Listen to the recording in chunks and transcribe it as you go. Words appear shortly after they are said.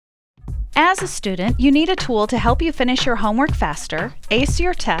As a student, you need a tool to help you finish your homework faster, ace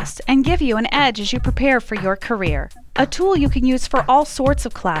your tests, and give you an edge as you prepare for your career. A tool you can use for all sorts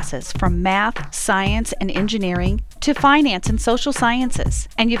of classes, from math, science, and engineering, to finance and social sciences.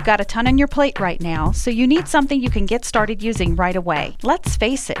 And you've got a ton on your plate right now, so you need something you can get started using right away. Let's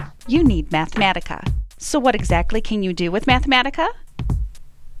face it, you need Mathematica. So what exactly can you do with Mathematica?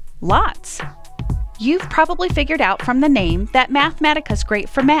 Lots. You've probably figured out from the name that Mathematica is great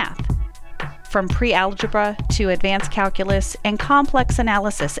for math. From pre-algebra to advanced calculus and complex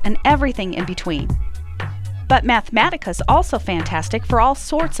analysis and everything in between. But Mathematica is also fantastic for all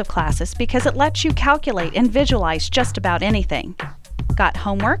sorts of classes because it lets you calculate and visualize just about anything. Got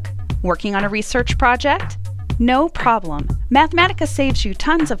homework? Working on a research project? No problem. Mathematica saves you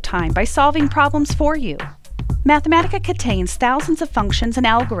tons of time by solving problems for you. Mathematica contains thousands of functions and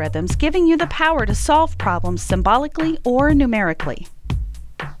algorithms giving you the power to solve problems symbolically or numerically.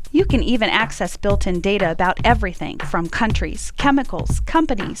 You can even access built-in data about everything from countries, chemicals,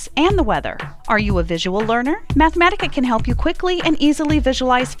 companies, and the weather. Are you a visual learner? Mathematica can help you quickly and easily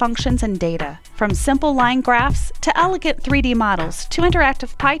visualize functions and data, from simple line graphs to elegant 3D models to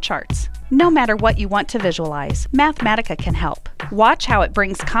interactive pie charts. No matter what you want to visualize, Mathematica can help. Watch how it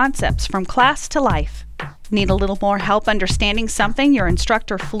brings concepts from class to life. Need a little more help understanding something your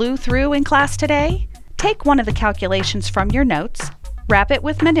instructor flew through in class today? Take one of the calculations from your notes, wrap it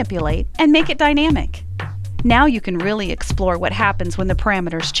with Manipulate, and make it dynamic. Now you can really explore what happens when the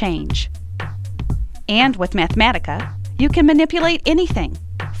parameters change. And with Mathematica, you can manipulate anything: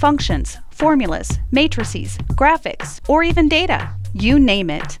 functions, formulas, matrices, graphics, or even data. You name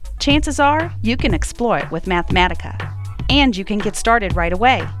it. Chances are you can explore it with Mathematica. And you can get started right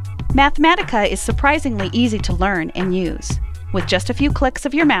away. Mathematica is surprisingly easy to learn and use. With just a few clicks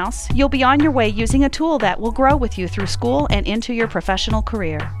of your mouse, you'll be on your way using a tool that will grow with you through school and into your professional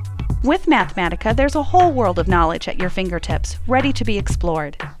career. With Mathematica, there's a whole world of knowledge at your fingertips, ready to be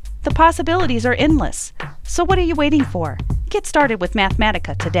explored. The possibilities are endless. So what are you waiting for? Get started with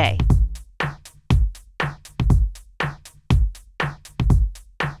Mathematica today.